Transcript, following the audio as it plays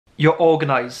You're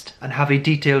organised and have a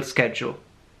detailed schedule.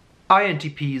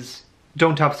 INTPs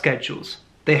don't have schedules,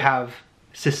 they have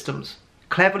systems.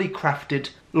 Cleverly crafted,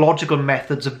 logical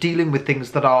methods of dealing with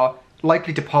things that are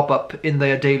likely to pop up in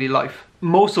their daily life.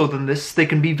 More so than this, they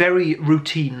can be very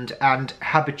routined and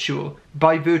habitual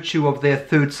by virtue of their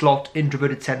third slot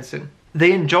introverted sensing.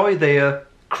 They enjoy their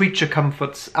creature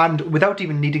comforts, and without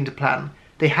even needing to plan,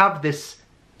 they have this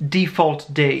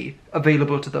default day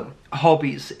available to them.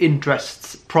 Hobbies,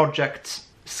 interests, projects,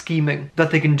 scheming that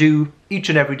they can do each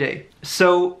and every day.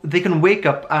 So they can wake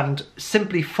up and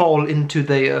simply fall into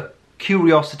their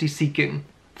curiosity-seeking,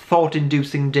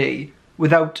 thought-inducing day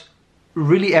without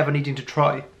really ever needing to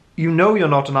try. You know you're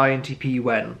not an INTP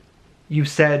when you've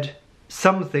said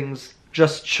some things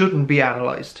just shouldn't be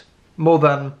analysed more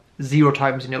than 0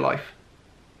 times in your life.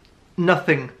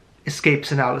 Nothing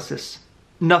escapes analysis.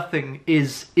 Nothing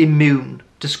is immune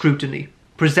to scrutiny.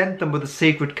 Present them with a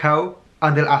sacred cow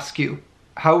and they'll ask you,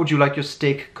 how would you like your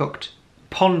steak cooked?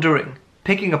 Pondering,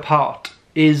 picking apart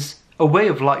is a way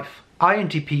of life.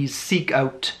 INTPs seek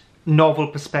out novel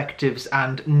perspectives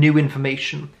and new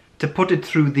information to put it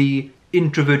through the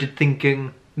introverted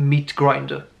thinking meat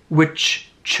grinder, which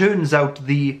churns out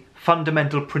the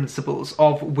fundamental principles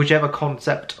of whichever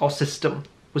concept or system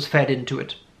was fed into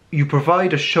it. You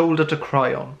provide a shoulder to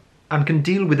cry on and can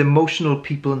deal with emotional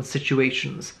people and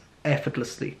situations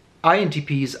effortlessly.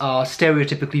 INTPs are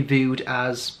stereotypically viewed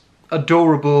as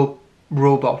adorable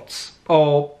robots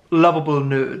or lovable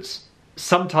nerds,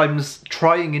 sometimes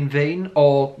trying in vain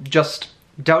or just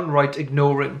downright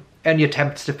ignoring any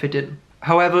attempts to fit in.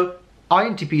 However,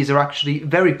 INTPs are actually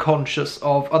very conscious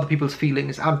of other people's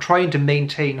feelings and trying to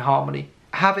maintain harmony.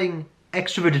 Having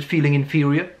extroverted feeling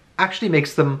inferior actually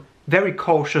makes them very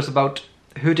cautious about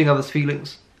hurting others'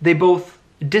 feelings. They both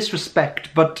disrespect,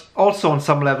 but also on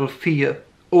some level fear,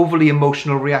 overly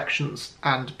emotional reactions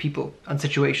and people and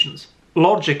situations.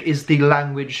 Logic is the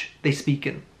language they speak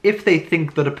in. If they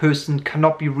think that a person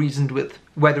cannot be reasoned with,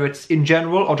 whether it's in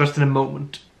general or just in a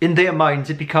moment, in their minds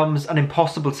it becomes an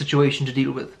impossible situation to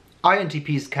deal with.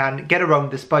 INTPs can get around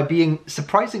this by being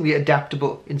surprisingly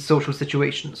adaptable in social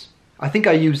situations. I think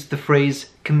I used the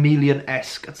phrase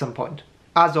chameleon-esque at some point.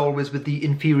 As always with the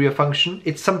inferior function,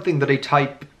 it's something that a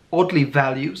type oddly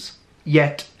values,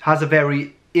 yet has a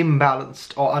very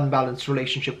imbalanced or unbalanced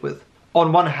relationship with.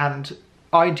 On one hand,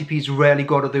 INTPs rarely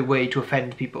go out of their way to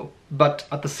offend people, but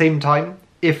at the same time,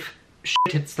 if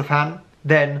shit hits the fan,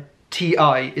 then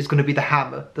TI is going to be the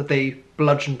hammer that they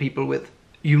bludgeon people with.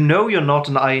 You know you're not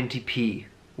an INTP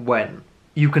when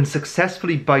you can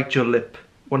successfully bite your lip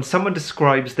when someone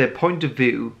describes their point of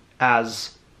view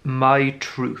as my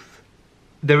truth.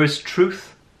 There is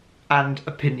truth and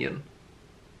opinion.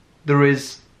 There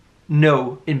is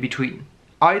no in between.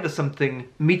 Either something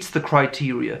meets the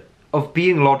criteria of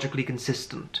being logically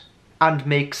consistent and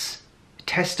makes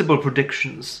testable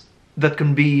predictions that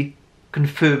can be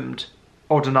confirmed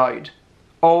or denied,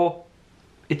 or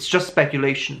it's just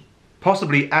speculation.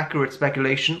 Possibly accurate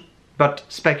speculation, but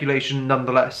speculation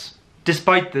nonetheless.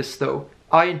 Despite this though,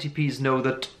 INTPs know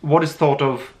that what is thought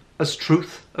of as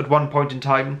truth at one point in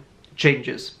time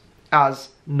changes as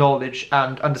knowledge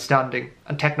and understanding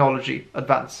and technology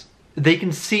advance. They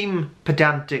can seem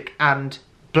pedantic and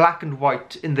black and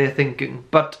white in their thinking,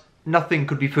 but nothing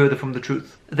could be further from the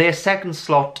truth. Their second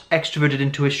slot extroverted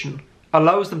intuition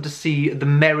allows them to see the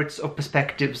merits of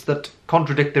perspectives that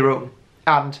contradict their own,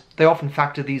 and they often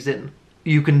factor these in.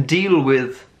 You can deal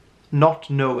with not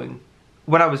knowing.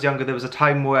 When I was younger, there was a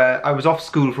time where I was off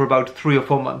school for about 3 or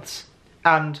 4 months,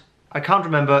 and I can't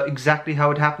remember exactly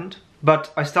how it happened,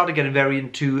 but I started getting very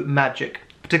into magic,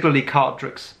 particularly card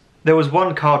tricks. There was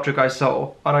one card trick I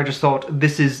saw, and I just thought,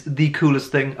 this is the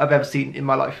coolest thing I've ever seen in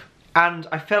my life. And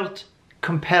I felt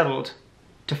compelled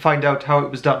to find out how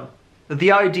it was done.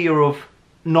 The idea of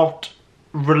not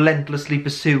relentlessly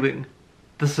pursuing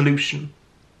the solution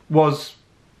was,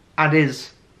 and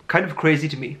is, kind of crazy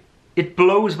to me. It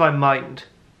blows my mind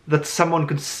that someone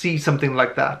could see something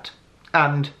like that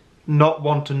and not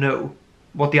want to know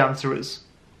what the answer is,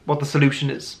 what the solution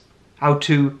is, how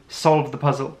to solve the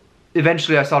puzzle.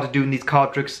 Eventually I started doing these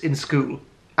card tricks in school,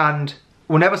 and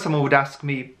whenever someone would ask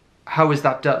me, how is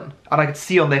that done? And I could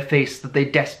see on their face that they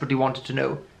desperately wanted to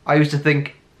know, I used to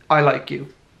think, I like you.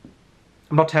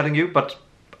 I'm not telling you, but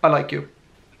I like you.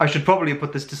 I should probably have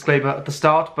put this disclaimer at the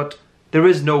start, but there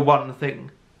is no one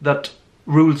thing that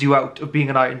rules you out of being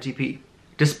an INTP.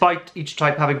 Despite each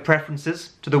type having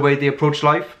preferences to the way they approach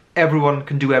life, everyone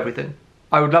can do everything.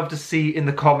 I would love to see in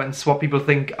the comments what people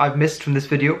think I've missed from this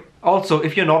video. Also,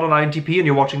 if you're not an INTP and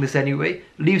you're watching this anyway,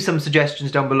 leave some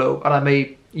suggestions down below and I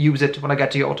may use it when I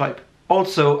get to your type.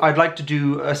 Also, I'd like to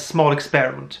do a small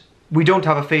experiment. We don't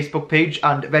have a Facebook page,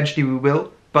 and eventually we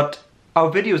will, but our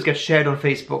videos get shared on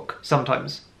Facebook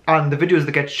sometimes, and the videos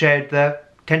that get shared there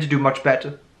tend to do much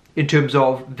better in terms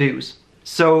of views.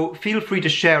 So feel free to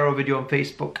share our video on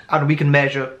Facebook, and we can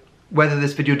measure whether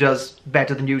this video does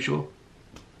better than usual.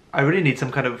 I really need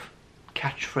some kind of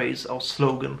catchphrase or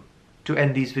slogan to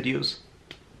end these videos.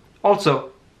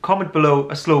 Also, comment below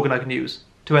a slogan I can use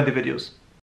to end the videos.